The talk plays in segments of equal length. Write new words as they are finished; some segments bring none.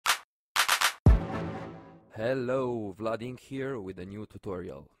Hello, Vladink here with a new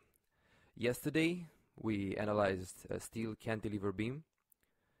tutorial. Yesterday we analyzed a steel cantilever beam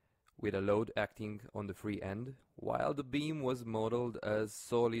with a load acting on the free end while the beam was modeled as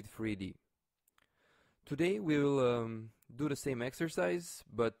solid 3D. Today we will do the same exercise,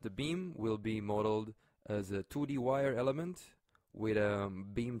 but the beam will be modeled as a 2D wire element with a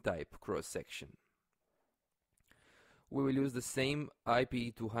beam type cross section. We will use the same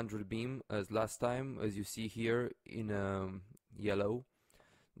IP200 beam as last time, as you see here in yellow,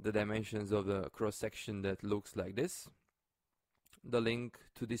 the dimensions of the cross section that looks like this. The link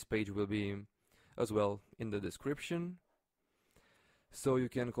to this page will be as well in the description, so you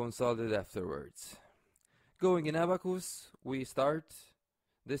can consult it afterwards. Going in ABAQUS, we start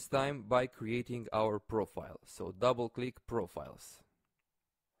this time by creating our profile, so double click profiles.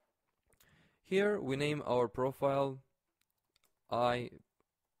 Here we name our profile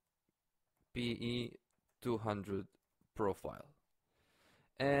IPE200 profile,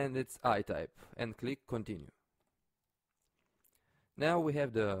 and it's I-type, and click continue. Now we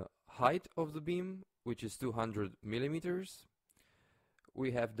have the height of the beam, which is 200 millimeters.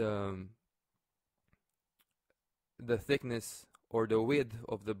 We have the thickness or the width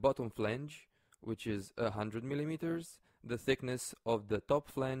of the bottom flange, which is 100 millimeters. The thickness of the top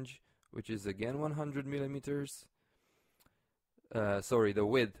flange, which is again 100 millimeters. The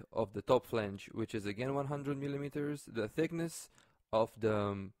width of the top flange, which is again 100 millimeters. The thickness of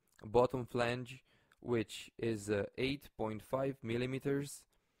the bottom flange, which is 8.5 millimeters.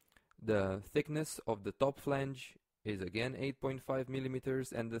 The thickness of the top flange is again 8.5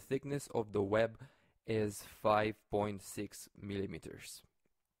 millimeters, and the thickness of the web is 5.6 millimeters.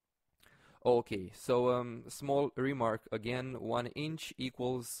 Okay, so small remark again, 1 inch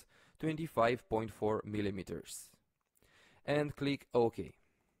equals 25.4 millimeters. And click OK.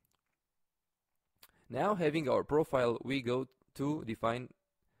 Now, having our profile, we go to define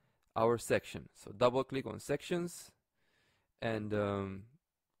our section. So double click on sections, and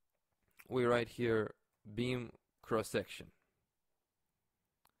we write here beam cross section.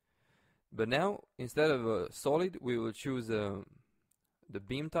 But now, instead of a solid, we will choose the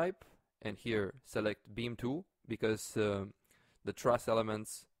beam type, and here select beam 2, because the truss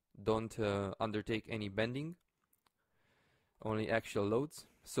elements don't undertake any bending, only axial loads.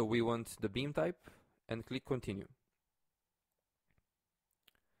 So we want the beam type, and click continue.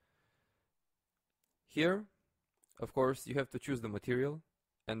 Here, of course, you have to choose the material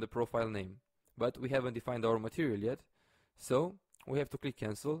and the profile name, but we haven't defined our material yet, so we have to click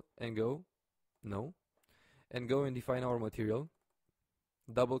cancel and go no, and go and define our material.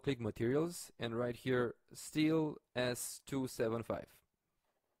 Double click materials and write here steel S275.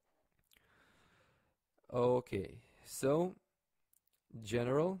 Okay, so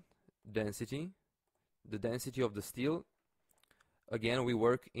general density, the density of the steel, again we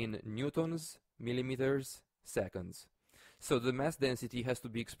work in newtons, millimeters, seconds. So the mass density has to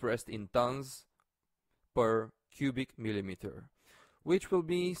be expressed in tons per cubic millimeter, which will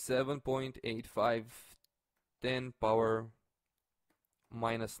be 7.85 10 power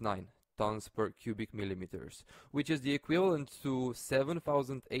minus 9 tons per cubic millimeters, which is the equivalent to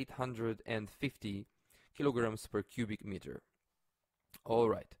 7,850 kilograms per cubic meter.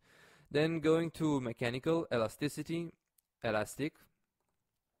 Alright, then going to mechanical elasticity, elastic.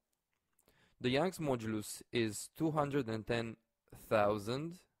 The Young's modulus is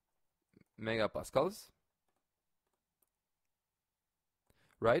 210,000 megapascals,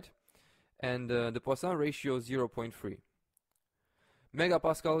 right? And the Poisson ratio is 0.3.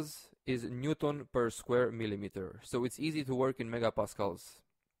 Megapascals is Newton per square millimeter, so it's easy to work in megapascals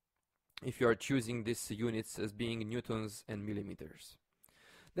if you are choosing these units as being newtons and millimeters.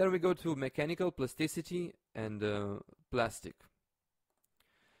 Then we go to mechanical plasticity and plastic.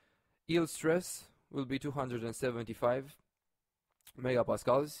 Yield stress will be 275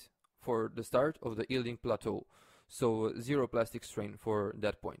 megapascals for the start of the yielding plateau, so zero plastic strain for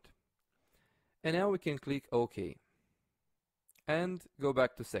that point. And now we can click OK and go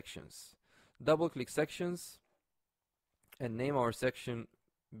back to sections. Double click sections and name our section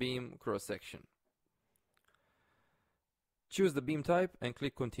beam cross section. Choose the beam type and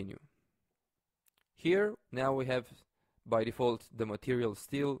click continue. Here now we have by default the material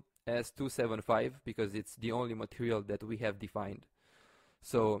steel S275, because it's the only material that we have defined,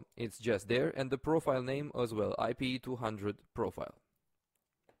 so it's just there, and the profile name as well, IPE200 profile.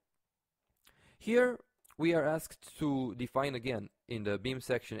 Here we are asked to define again in the beam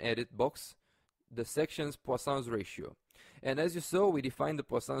section edit box the section's Poisson's ratio, and as you saw, we defined the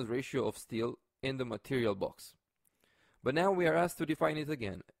Poisson's ratio of steel in the material box. But now we are asked to define it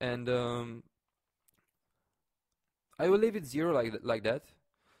again, and I will leave it 0 like that.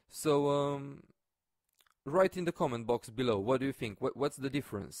 So write in the comment box below, what do you think? What's the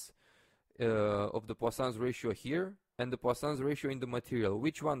difference of the Poisson's ratio here and the Poisson's ratio in the material?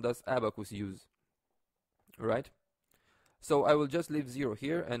 Which one does Abaqus use? Right? So I will just leave 0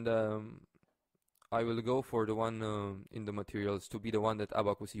 here, and I will go for the one in the materials to be the one that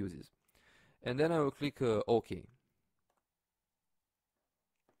Abaqus uses. And then I will click OK.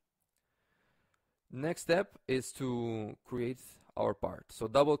 Next step is to create our part. So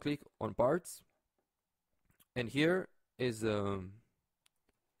double click on parts, and here is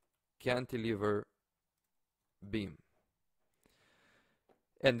cantilever beam,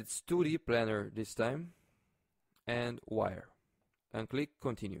 and it's 2D planar this time, and wire, and click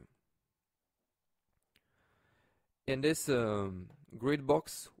continue. In this grid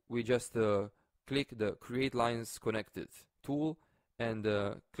box, we just click the create lines connected tool and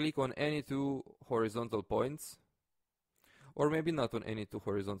click on any two horizontal points, or maybe not on any two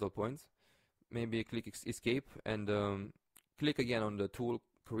horizontal points. Maybe click escape and click again on the tool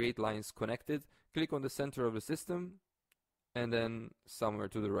create lines connected, click on the center of the system, and then somewhere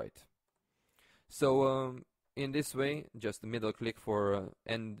to the right. So in this way, just middle click for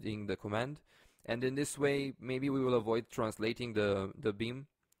ending the command, and in this way maybe we will avoid translating the beam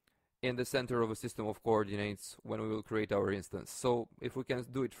in the center of a system of coordinates when we will create our instance. So if we can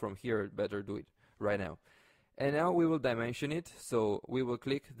do it from here, better do it right now. And now we will dimension it. So we will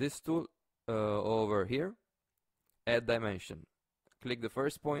click this tool over here, add dimension. Click the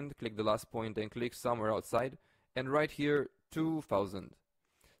first point, click the last point, and click somewhere outside, and right here 2000.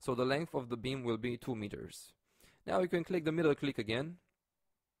 So the length of the beam will be 2 meters. Now you can click the middle click again,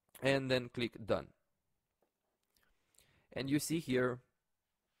 and then click done. And you see here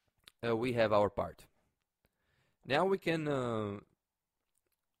we have our part. Now we can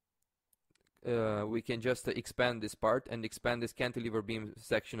just expand this part and expand this cantilever beam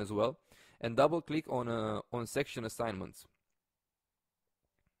section as well, and double click on section assignments.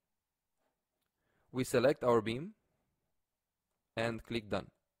 We select our beam and click done.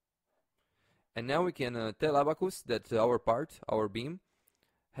 And now we can tell Abaqus that our part, our beam,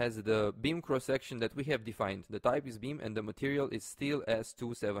 has the beam cross section that we have defined. The type is beam and the material is steel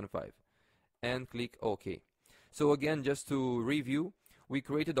S275. And click OK. So again, just to review, we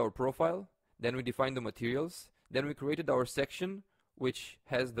created our profile, then we defined the materials, then we created our section, which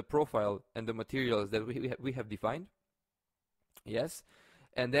has the profile and the materials that we have defined. Yes.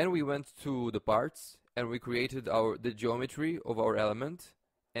 And then we went to the parts and we created the geometry of our element,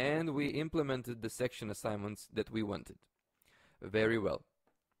 and we implemented the section assignments that we wanted. Very well.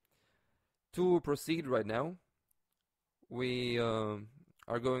 To proceed right now, we are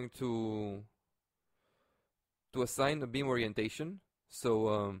going to assign a beam orientation.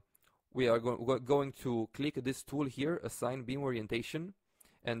 So we are going to click this tool here, assign beam orientation,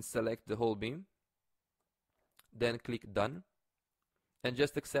 and select the whole beam. Then click done, and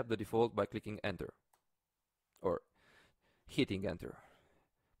just accept the default by clicking enter, or hitting enter.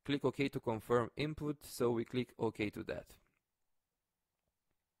 Click OK to confirm input, so we click OK to that.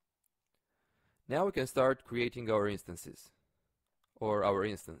 Now we can start creating our instances, or our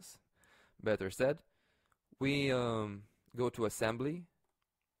instance. Better said, we go to assembly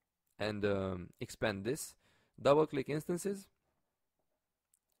and expand this, double click instances,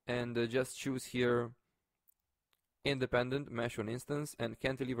 and just choose here independent mesh on instance and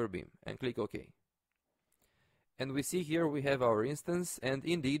cantilever beam, and click OK. And we see here we have our instance, and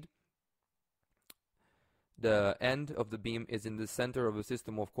indeed the end of the beam is in the center of the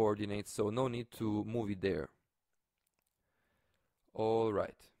system of coordinates, so no need to move it there.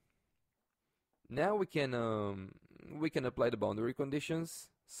 Alright. Now we can apply the boundary conditions.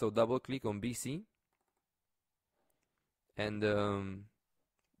 So double click on BC, and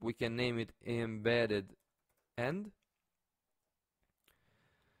we can name it embedded end.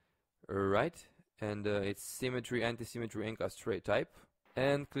 Right, and it's symmetry, anti-symmetry, encastre type,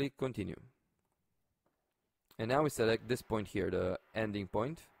 and click continue. And now we select this point here, the ending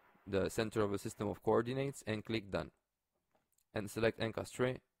point, the center of a system of coordinates, and click done. And select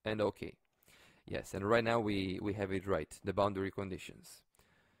encastre and OK. Yes, and right now we have it right, the boundary conditions.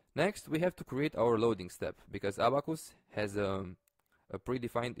 Next, we have to create our loading step, because Abaqus has a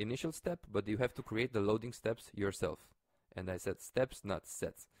predefined initial step, but you have to create the loading steps yourself. And I said steps, not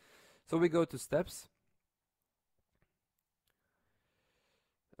sets. So we go to steps.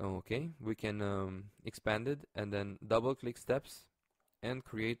 Okay, we can expand it and then double click steps and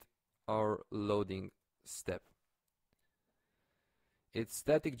create our loading step. It's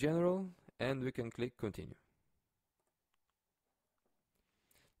static general, and we can click continue.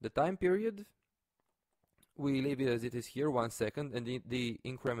 The time period we leave it as it is here 1 second, and the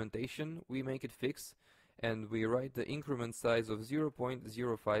incrementation we make it fixed, and we write the increment size of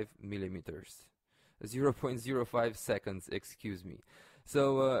 0.05 millimeters, 0.05 seconds, excuse me.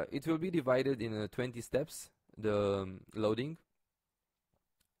 So it will be divided in 20 steps, the loading,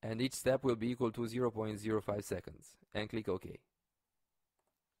 and each step will be equal to 0.05 seconds, and click OK.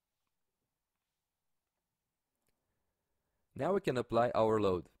 Now we can apply our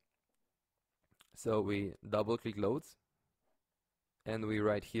load. So we double click loads, and we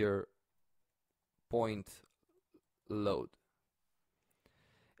write here point load.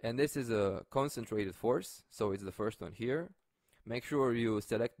 And this is a concentrated force, so it's the first one here. Make sure you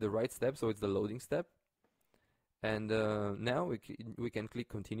select the right step, so it's the loading step. And now we can click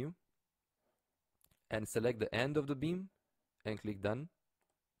continue and select the end of the beam and click done.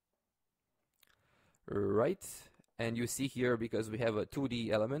 Right, and you see here, because we have a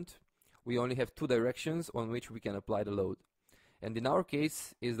 2D element, we only have 2 directions on which we can apply the load. And in our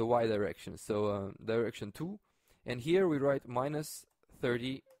case is the y direction, so direction 2, and here we write minus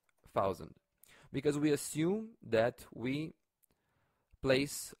 30,000, because we assume that we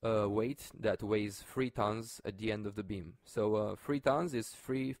place a weight that weighs 3 tons at the end of the beam. So 3 tons is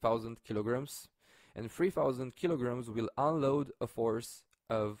 3,000 kilograms, and 3,000 kilograms will unload a force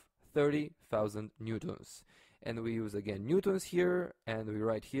of 30,000 newtons. And we use again newtons here, and we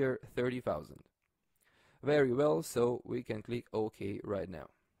write here 30,000. Very well, so we can click OK right now.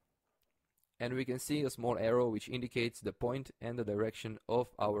 And we can see a small arrow which indicates the point and the direction of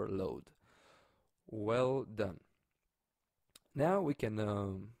our load. Well done. Now we can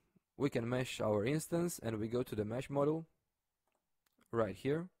mesh our instance, and we go to the mesh model right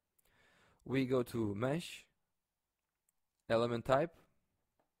here. We go to mesh, element type,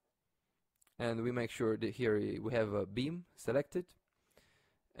 and we make sure that here we have a beam selected,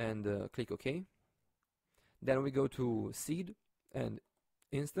 and click OK. Then we go to seed and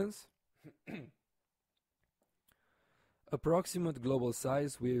instance. Approximate global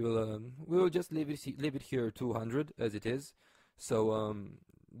size, we will just leave it here 200 as it is. So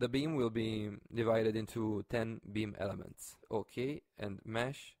the beam will be divided into 10 beam elements. OK, and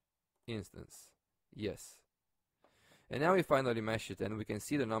mesh instance. Yes. And now we finally mesh it, and we can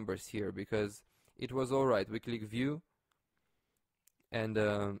see the numbers here because it was alright. We click view and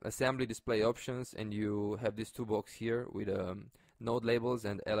assembly display options, and you have these 2 boxes here with node labels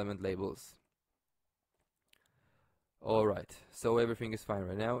and element labels. Alright, so everything is fine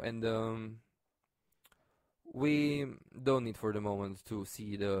right now, and we don't need for the moment to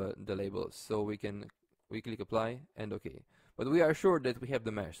see the labels, so we click apply and OK. But we are sure that we have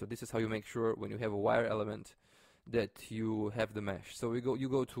the mesh, so this is how you make sure when you have a wire element that you have the mesh. So you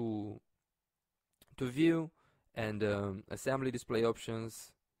go to view and assembly display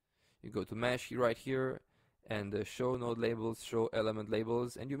options. You go to mesh right here and show node labels, show element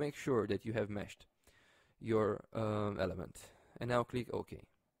labels, and you make sure that you have meshed your element. And now click OK.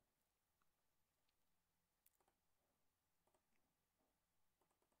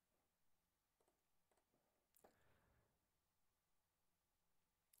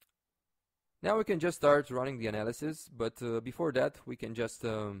 Now we can just start running the analysis, but before that we can just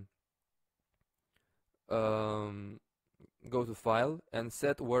go to File and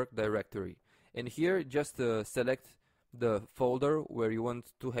Set Work Directory. And here just select the folder where you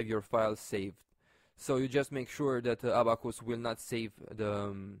want to have your files saved. So you just make sure that ABAQUS will not save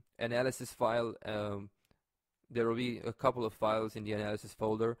the analysis file. There will be a couple of files in the analysis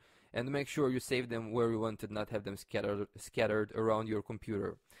folder, and make sure you save them where you want to not have them scattered around your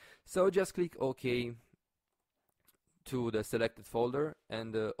computer. So just click OK to the selected folder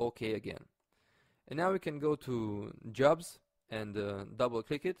and OK again. And now we can go to jobs and double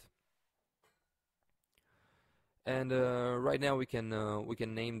click it. And right now we can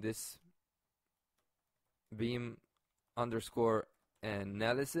name this beam underscore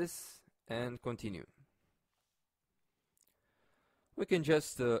analysis and continue. We can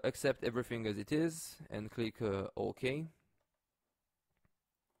just accept everything as it is and click OK.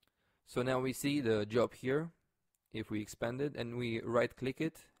 So now we see the job here. If we expand it and we right click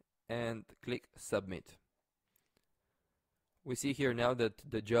it and click submit, we see here now that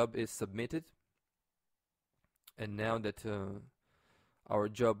the job is submitted, and now that our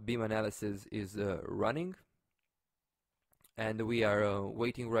job beam analysis is running, and we are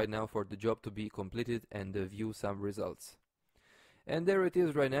waiting right now for the job to be completed and view some results. And there it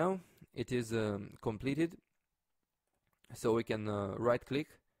is right now. It is completed. So we can right click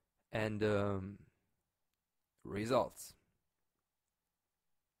and results.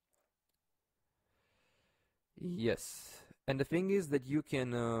 Yes, and the thing is that you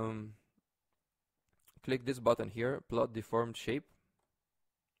can click this button here, plot deformed shape.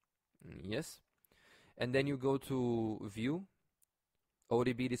 Yes. And then you go to View,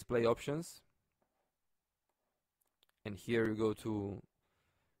 ODB Display Options. And here you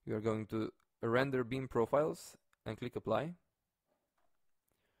are going to Render Beam Profiles and click Apply.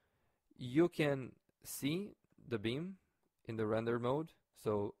 You can see the beam in the render mode,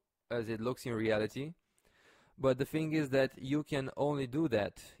 so as it looks in reality. But the thing is that you can only do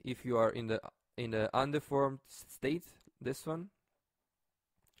that if you are in the undeformed state, this one,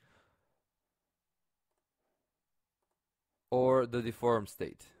 or the deformed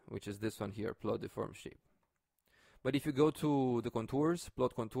state, which is this one here, plot deformed shape. But if you go to the contours,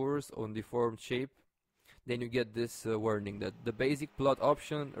 plot contours on deformed shape, then you get this warning that the basic plot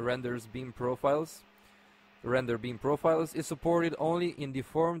option renders beam profiles. Render beam profiles is supported only in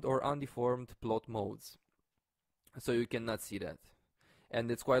deformed or undeformed plot modes. So you cannot see that.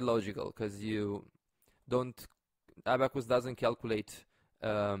 And it's quite logical because ABAQUS doesn't calculate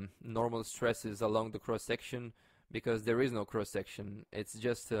normal stresses along the cross section because there is no cross section. It's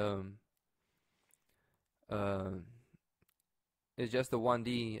just it's just a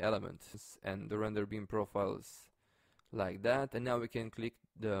 1D element, and the render beam profiles like that. And now we can click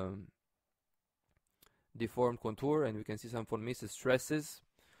the deformed contour and we can see some von Mises stresses.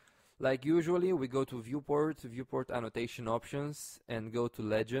 Like usually, we go to viewport annotation options and go to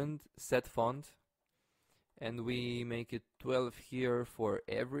legend, set font, and we make it 12 here for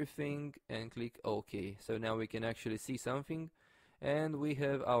everything and click OK. So now we can actually see something, and we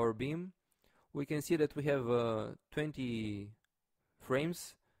have our beam. We can see that we have 20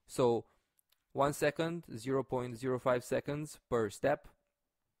 frames, so 1 second, 0.05 seconds per step.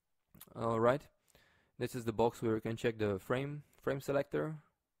 Alright, this is the box where you can check the frame selector.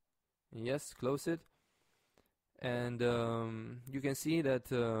 Yes, close it, and you can see that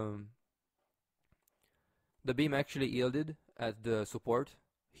the beam actually yielded at the support.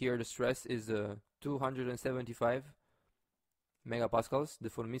 Here the stress is 275 megapascals, the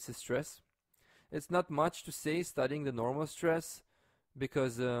von Mises stress. It's not much to say studying the normal stress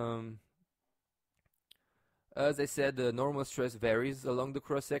because as I said, the normal stress varies along the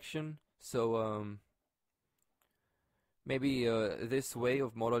cross section, so maybe this way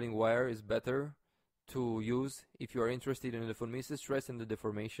of modeling wire is better to use if you are interested in the von Mises stress and the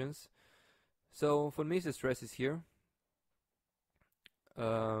deformations. So von Mises stress is here,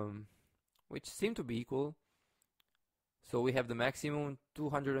 which seem to be equal. So we have the maximum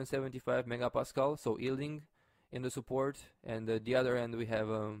 275 megapascal, so yielding in the support, and the other end we have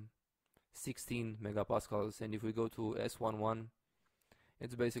 16 megapascals. And if we go to S11,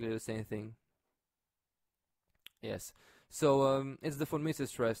 it's basically the same thing. Yes, so it's the von Mises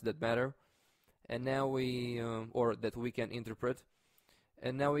stress that matter, and now or that we can interpret.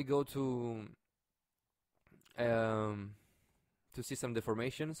 And now we go to see some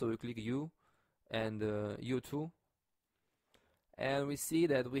deformation. So we click U and U2. And we see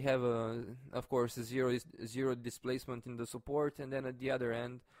that we have, of course, zero displacement in the support, and then at the other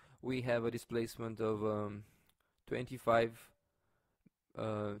end we have a displacement of 25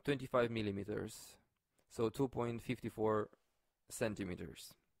 millimeters, so 2.54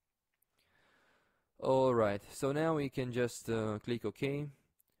 centimeters. Alright, so now we can just click OK.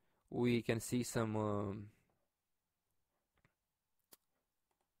 We can see some,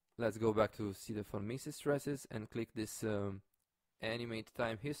 let's go back to see the von Mises stresses and click this animate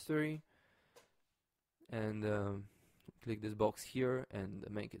time history, and click this box here and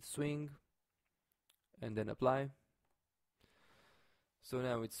make it swing, and then apply. So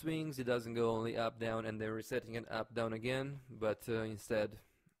now it swings. It doesn't go only up down and then resetting it up down again, but instead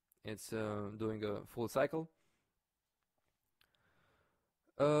it's doing a full cycle.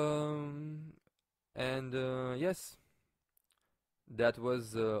 Yes, that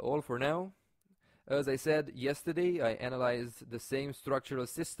was all for now. As I said yesterday, I analyzed the same structural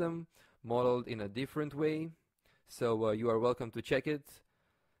system modeled in a different way, so you are welcome to check it.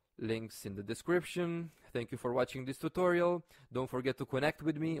 Links in the description. Thank you for watching this tutorial. Don't forget to connect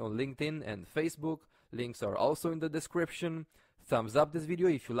with me on LinkedIn and Facebook. Links are also in the description. Thumbs up this video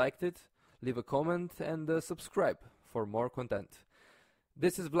if you liked it. Leave a comment and subscribe for more content.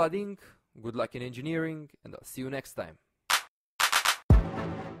 This is Vlad Inc. Good luck in engineering, and I'll see you next time.